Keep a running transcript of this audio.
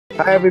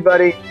Hi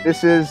everybody,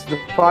 this is the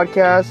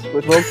podcast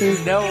with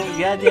Wokey. No,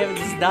 goddamn,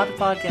 this is not a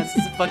podcast.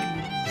 This is fucking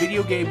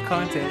video game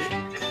content.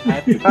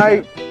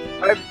 Hi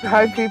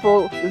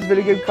people, this is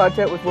video game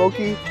content with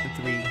Wokey. The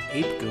 3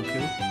 Ape Goku,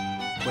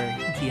 where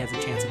he has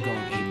a chance of going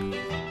ape.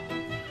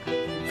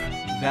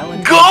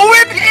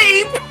 Going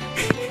ape!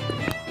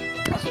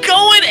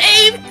 Going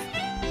ape!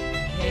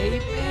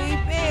 Ape,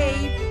 ape,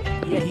 ape!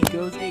 Yeah, he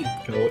goes ape.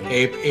 Go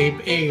ape,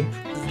 ape, ape.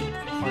 This is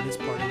the hardest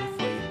part of the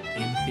fight,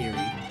 in theory.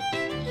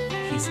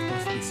 He's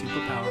supposed to be super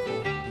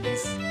powerful, and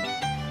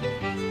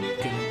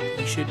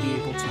he should be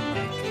able to,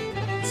 like,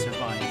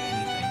 survive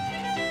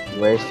anything.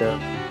 Where's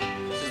that?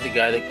 This is the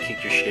guy that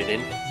kicked your shit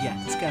in? Yeah,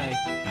 this guy,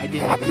 I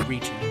didn't even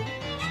reach him.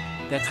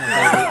 That's how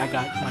I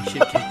got my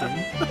shit kicked in.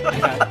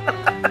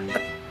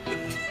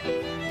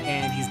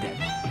 And he's dead.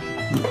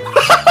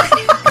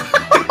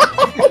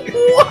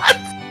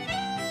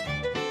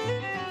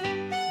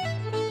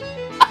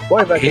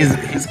 What?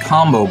 His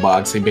combo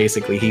boxing,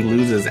 basically, he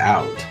loses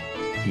out.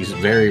 He's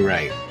very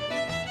right,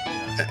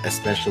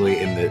 especially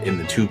in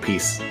the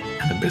two-piece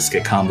and the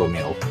biscuit combo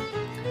meal.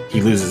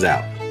 He loses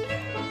out,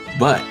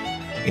 but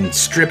in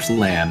strips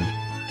land,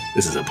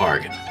 this is a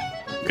bargain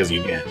because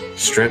you get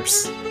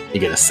strips, you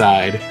get a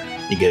side,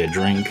 you get a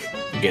drink,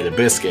 you get a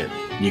biscuit,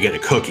 you get a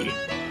cookie.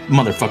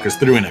 Motherfuckers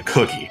threw in a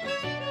cookie.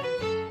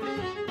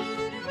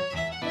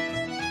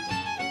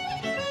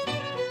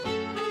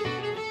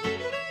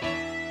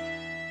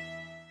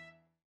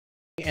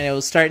 And it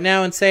will start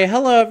now and say,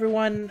 hello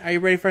everyone, are you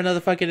ready for another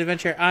fucking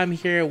adventure? I'm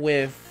here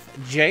with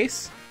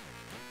Jace.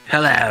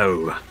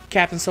 Hello.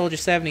 Captain Soldier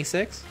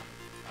 76.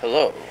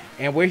 Hello.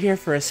 And we're here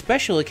for a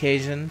special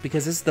occasion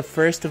because this is the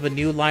first of a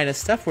new line of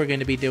stuff we're going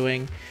to be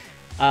doing.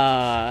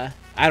 I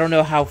don't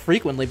know how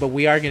frequently, but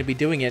we are going to be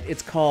doing it.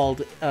 It's called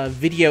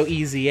Video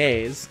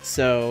EZAs.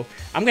 So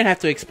I'm going to have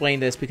to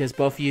explain this because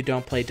both of you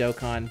don't play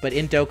Dokkan. But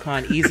in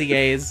Dokkan,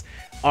 EZAs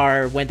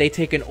are when they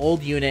take an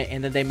old unit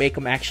and then they make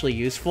them actually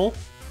useful.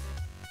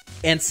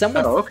 And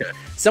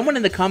someone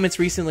in the comments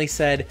recently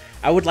said,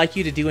 I would like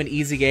you to do an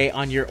EZA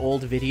on your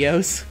old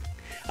videos,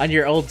 on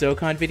your old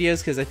Dokkan videos,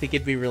 because I think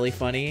it'd be really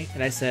funny.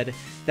 And I said,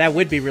 that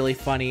would be really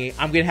funny.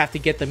 I'm going to have to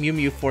get the Mew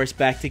Mew Force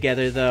back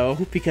together, though,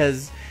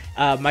 because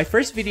my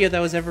first video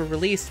that was ever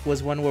released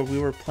was one where we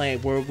were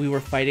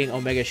fighting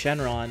Omega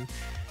Shenron.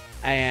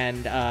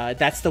 And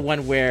that's the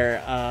one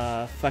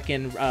where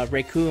fucking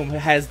Raycoom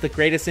has the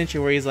greatest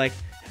intro where he's like,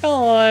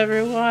 hello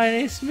everyone,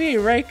 it's me,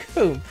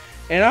 Raycoom.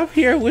 And I'm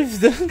here with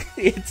the...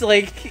 It's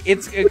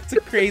a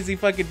crazy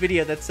fucking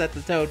video that set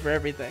the tone for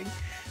everything.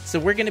 So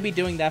we're going to be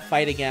doing that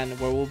fight again,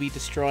 where we'll be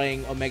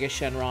destroying Omega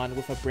Shenron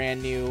with a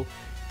brand new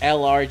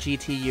LR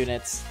GT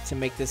units to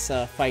make this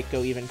fight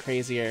go even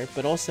crazier.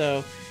 But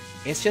also,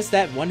 it's just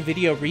that one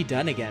video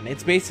redone again.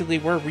 It's basically,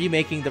 we're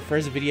remaking the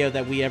first video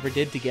that we ever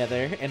did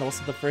together, and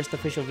also the first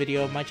official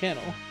video of my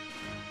channel.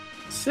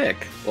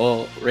 Sick.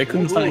 Well,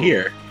 Raycoon's not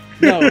here.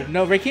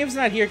 No, Raycoom's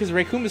not here because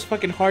Raycoom is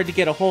fucking hard to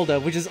get a hold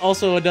of, which is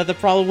also another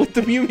problem with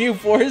the Mew Mew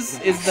Force,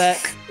 is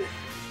that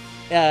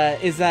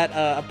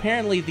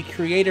apparently the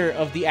creator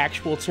of the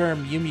actual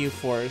term Mew Mew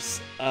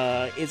Force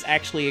is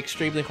actually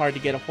extremely hard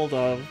to get a hold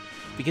of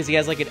because he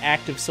has like an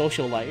active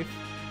social life.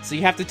 So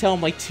you have to tell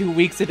him like 2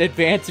 weeks in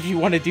advance if you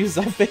want to do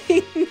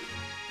something.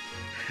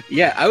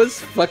 Yeah, I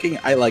was thinking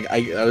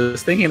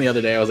the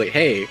other day, I was like,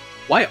 hey,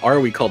 why are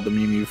we called the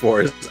Mew Mew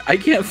Force? I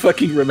can't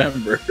fucking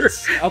remember.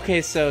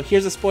 Okay, so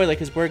here's a spoiler,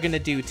 because we're going to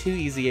do 2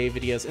 EZA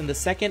videos. In the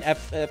second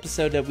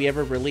episode that we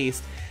ever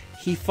released,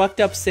 he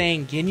fucked up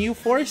saying Ginyu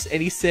Force, and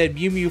he said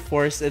Mew Mew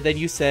Force, and then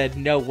you said,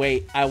 no,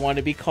 wait, I want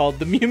to be called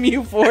the Mew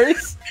Mew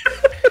Force.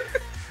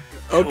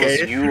 Okay.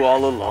 It was you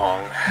all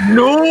along.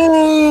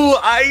 No!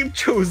 I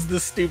chose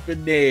the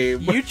stupid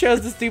name. You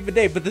chose the stupid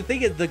name, but the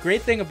thing is, the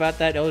great thing about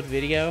that old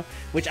video,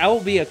 which I will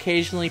be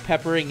occasionally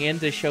peppering in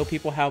to show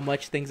people how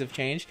much things have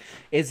changed,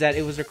 is that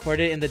it was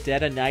recorded in the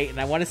dead of night,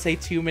 and I want to say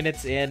 2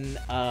 minutes in,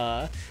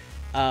 my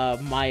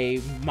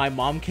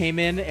mom came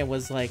in and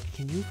was like,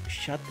 can you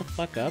shut the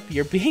fuck up?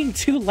 You're being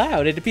too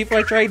loud, and people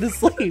are trying to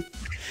sleep.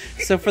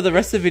 So for the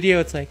rest of the video,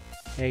 it's like,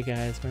 hey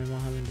guys, my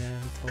mom and dad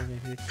told me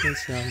to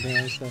please calm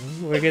down, so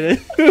we're gonna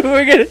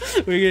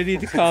need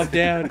to calm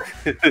down.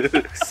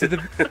 So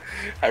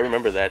I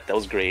remember that. That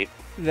was great.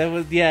 That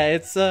was, yeah,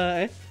 it's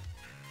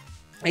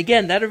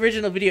again, that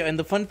original video, and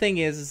the fun thing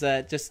is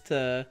that just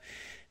to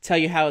tell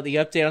you how the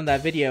update on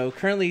that video,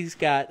 currently it's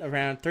got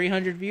around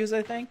 300 views,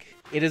 I think.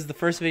 It is the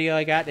first video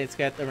I got, it's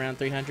got around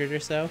 300 or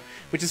so,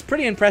 which is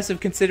pretty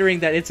impressive considering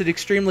that it's an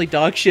extremely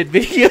dogshit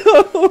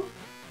video.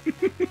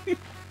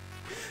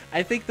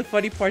 I think the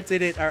funny parts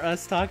in it are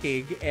us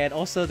talking, and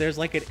also there's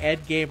like an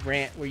end game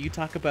rant where you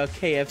talk about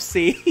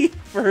KFC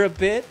for a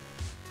bit.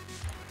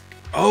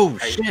 Oh,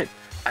 shit.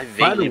 I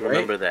vaguely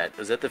remember that.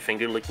 Was that the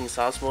finger-licking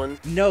sauce one?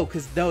 No,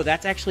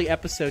 that's actually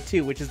episode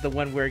 2, which is the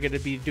one we're going to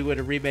be doing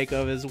a remake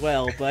of as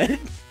well, but...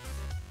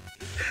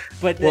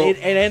 But well, it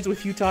ends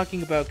with you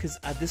talking about, because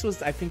this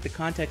was, I think the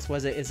context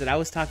is that I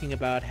was talking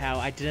about how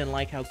I didn't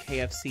like how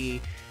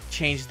KFC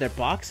changed their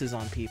boxes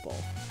on people.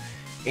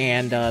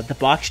 and the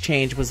box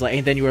change was like,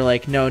 and then you were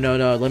like, no,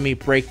 let me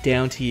break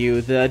down to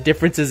you the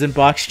differences in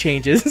box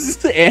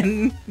changes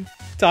and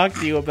talk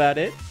to you about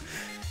it.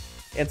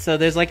 And so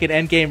there's like an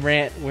endgame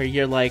rant where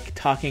you're like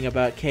talking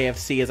about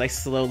KFC as I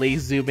slowly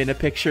zoom in a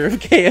picture of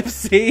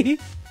KFC.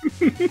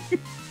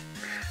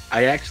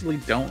 I actually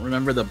don't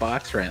remember the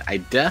box rant. I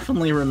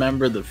definitely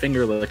remember the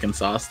finger licking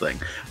sauce thing,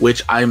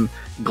 which I'm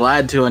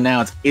glad to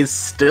announce is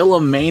still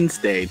a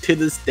mainstay to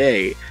this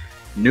day.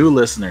 New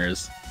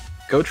listeners,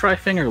 go try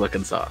finger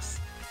licking sauce.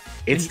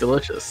 It's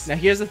delicious. Now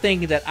here's the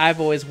thing that I've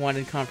always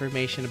wanted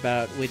confirmation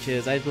about, which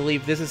is I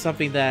believe this is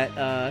something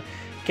that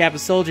Kappa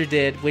Soldier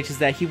did, which is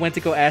that he went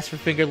to go ask for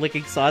finger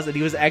licking sauce and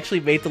he was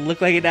actually made to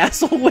look like an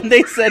asshole when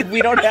they said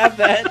we don't have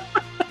that.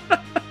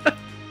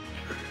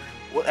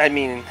 Well, I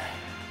mean,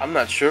 I'm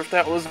not sure if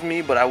that was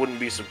me, but I wouldn't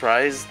be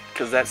surprised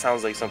because that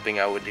sounds like something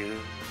I would do.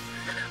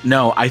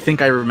 No, I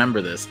think I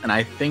remember this, and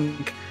I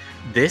think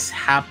this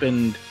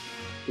happened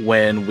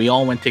when we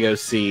all went to go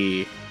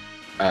see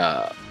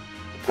well,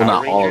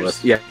 not all of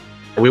us. Yeah,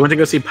 we went to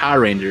go see Power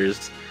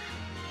Rangers.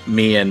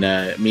 Me,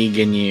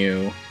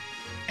 Ginyu,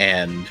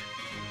 and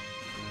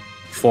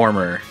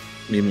former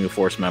Mew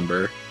Force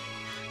member.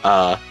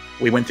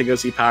 We went to go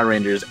see Power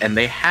Rangers, and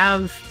they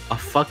have a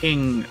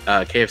fucking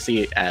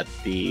KFC at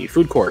the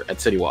food court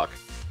at City Walk,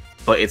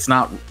 but it's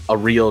not a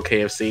real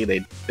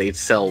KFC. They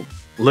sell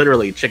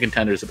literally chicken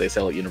tenders that they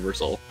sell at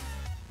Universal.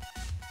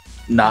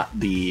 Not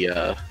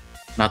the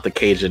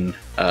Cajun,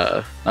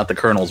 not the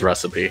Colonel's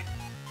recipe.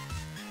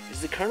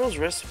 Is the Colonel's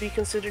recipe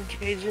considered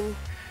Cajun?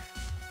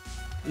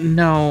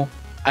 No,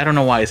 I don't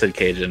know why I said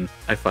Cajun.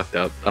 I fucked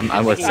up. I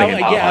was singing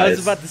Popeyes. Yeah, I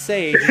was about to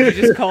say, did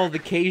you just call the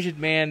Cajun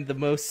man the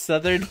most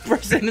southern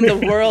person in the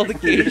world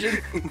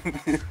Cajun?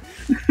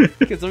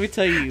 Because let me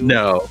tell you,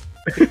 no,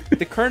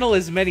 the Colonel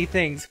is many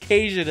things.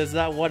 Cajun is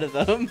not one of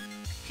them.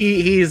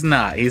 He's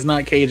not. He's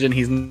not Cajun.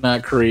 He's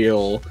not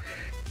Creole.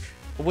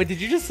 Wait,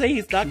 did you just say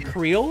he's not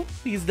Creole?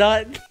 He's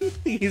not.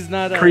 He's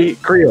not.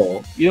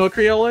 Creole. You know what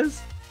Creole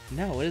is?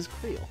 No, what is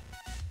Creole?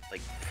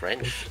 Like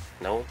French?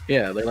 No.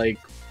 Yeah, they're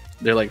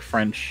like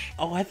French.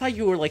 Oh, I thought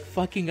you were like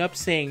fucking up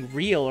saying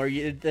real, or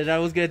that I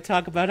was gonna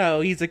talk about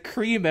how he's a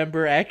Cree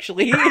member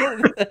actually.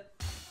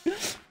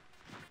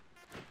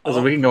 So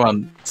we can go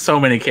on so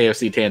many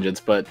KFC tangents,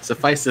 but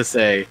suffice to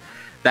say,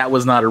 that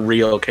was not a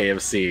real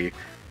KFC,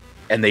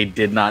 and they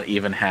did not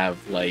even have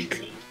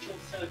like.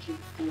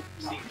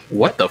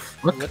 What the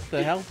fuck? What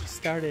the hell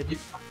started?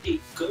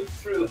 Go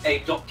through a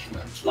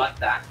document like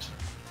that,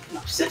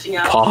 setting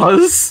out.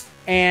 Pause.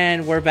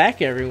 And we're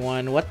back,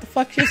 everyone. What the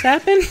fuck just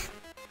happened?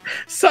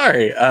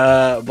 Sorry,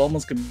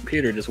 Bulma's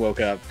computer just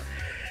woke up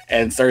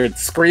and started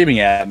screaming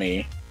at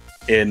me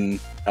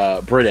in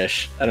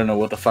British. I don't know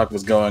what the fuck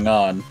was going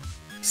on.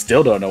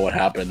 Still don't know what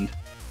happened.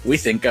 We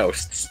think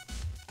ghosts.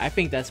 I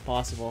think that's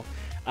possible.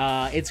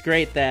 It's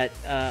great that,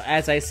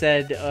 as I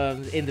said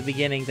in the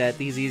beginning, that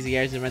these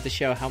EZAs are meant to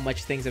show how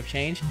much things have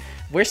changed.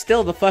 We're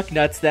still the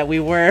fucknuts that we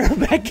were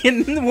back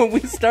in when we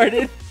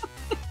started.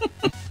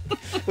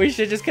 We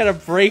should just kind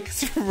of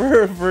breaks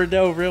for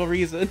no real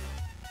reason.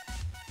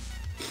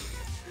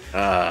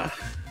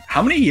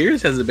 How many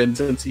years has it been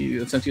since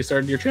you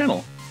started your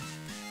channel?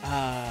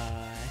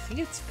 I think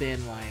it's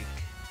been like,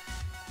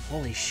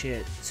 holy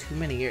shit, too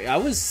many years. I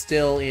was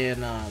still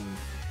in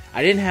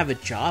I didn't have a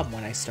job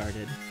when I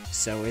started,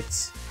 so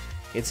it's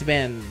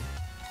been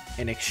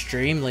an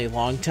extremely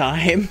long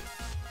time.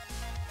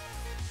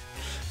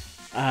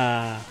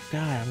 God,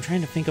 I'm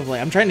trying to think of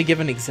I'm trying to give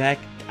an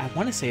exact. I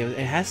want to say it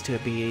has to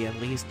be at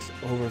least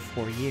over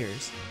 4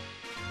 years.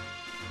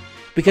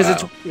 Because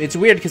wow. It's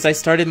weird because I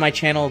started my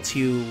channel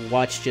to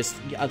watch just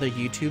other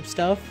YouTube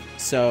stuff.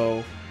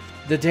 So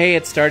the day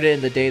it started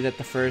and the day that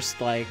the first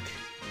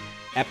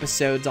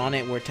episodes on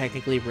it were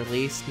technically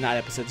released, not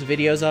episodes,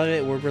 videos of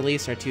it were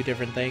released are two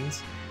different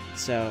things.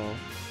 So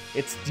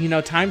it's,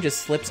 time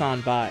just slips on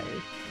by.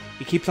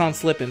 It keeps on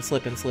slipping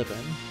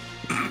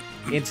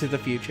into the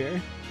future.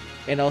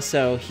 And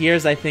also,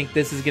 I think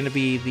this is going to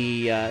be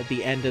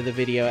the end of the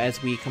video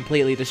as we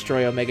completely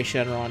destroy Omega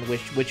Shenron,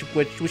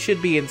 which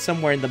should be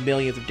somewhere in the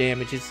millions of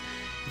damages.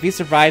 If he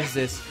survives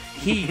this,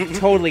 he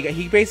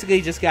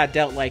basically just got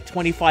dealt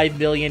 25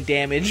 million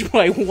damage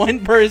by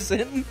one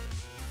person.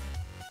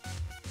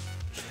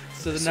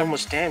 So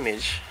much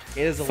damage.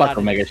 It is a Fuck lot.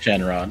 Omega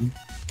Shenron.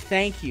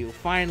 Thank you.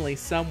 Finally,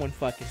 someone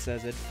fucking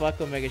says it. Fuck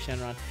Omega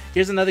Shenron.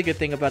 Here's another good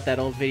thing about that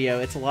old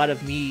video. It's a lot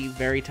of me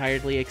very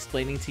tiredly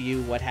explaining to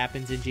you what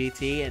happens in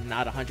GT and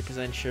not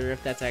 100% sure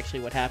if that's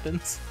actually what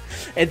happens.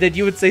 And then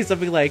you would say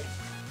something like,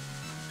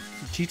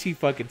 GT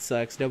fucking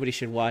sucks. Nobody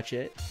should watch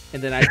it.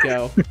 And then I'd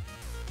go,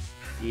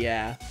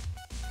 yeah.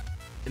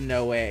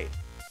 No way.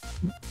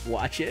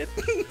 Watch it.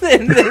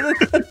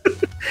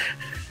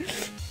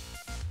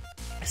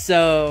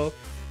 So...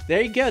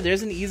 there you go.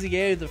 There's an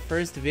EZA of the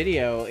first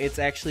video. It's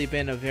actually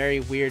been a very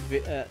weird,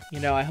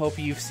 I hope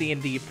you've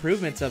seen the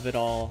improvements of it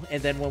all.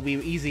 And then when we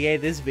EZA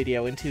this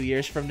video in 2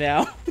 years from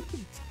now,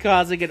 it's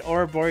causing an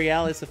Aurora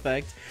Borealis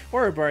effect.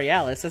 Aurora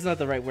Borealis, that's not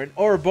the right word.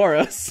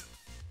 Ouroboros.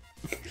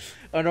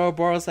 An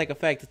Ouroboros-like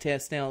effect, the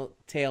snail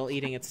tail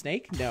eating its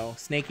snake? No,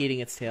 snake eating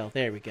its tail.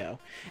 There we go.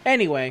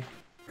 Anyway,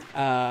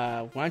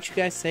 why don't you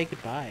guys say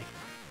goodbye?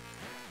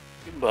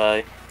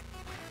 Goodbye.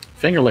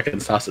 Finger licking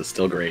sauce is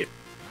still great.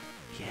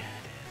 Yeah,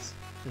 it is.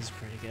 This is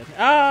pretty good.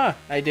 Ah!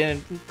 I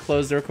didn't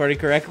close the recording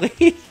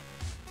correctly.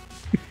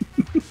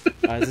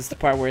 Is this the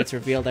part where it's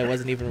revealed I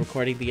wasn't even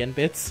recording the end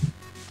bits?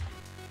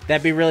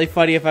 That'd be really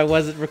funny if I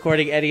wasn't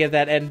recording any of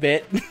that end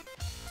bit.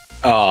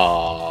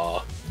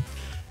 Aww.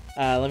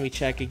 Let me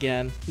check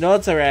again. No,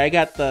 it's alright. I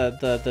got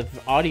the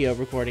audio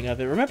recording of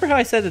it. Remember how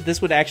I said that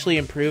this would actually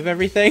improve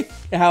everything?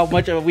 How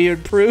much we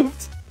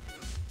improved?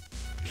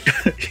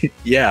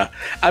 Yeah.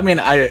 I mean,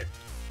 I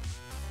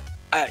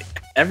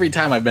every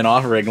time I've been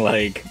offering,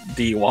 like,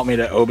 do you want me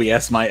to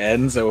OBS my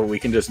end so we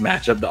can just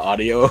match up the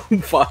audio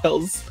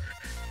files?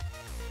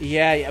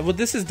 Yeah. Well,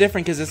 this is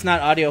different because it's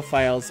not audio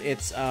files.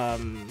 It's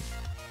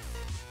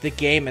the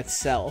game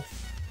itself.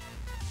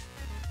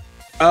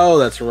 Oh,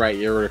 that's right.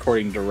 You're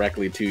recording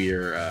directly to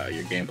your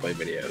gameplay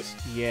videos.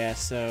 Yeah,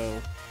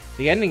 so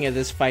the ending of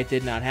this fight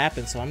did not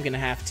happen, so I'm gonna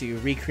have to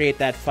recreate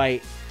that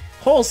fight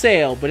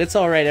wholesale, but it's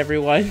alright,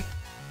 everyone.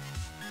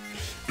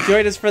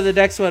 Join us for the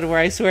next one, where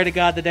I swear to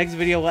God the next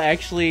video will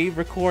actually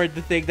record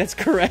the thing that's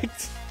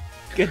correct.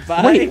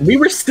 Goodbye. Wait, we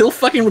were still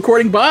fucking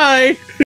recording. Bye!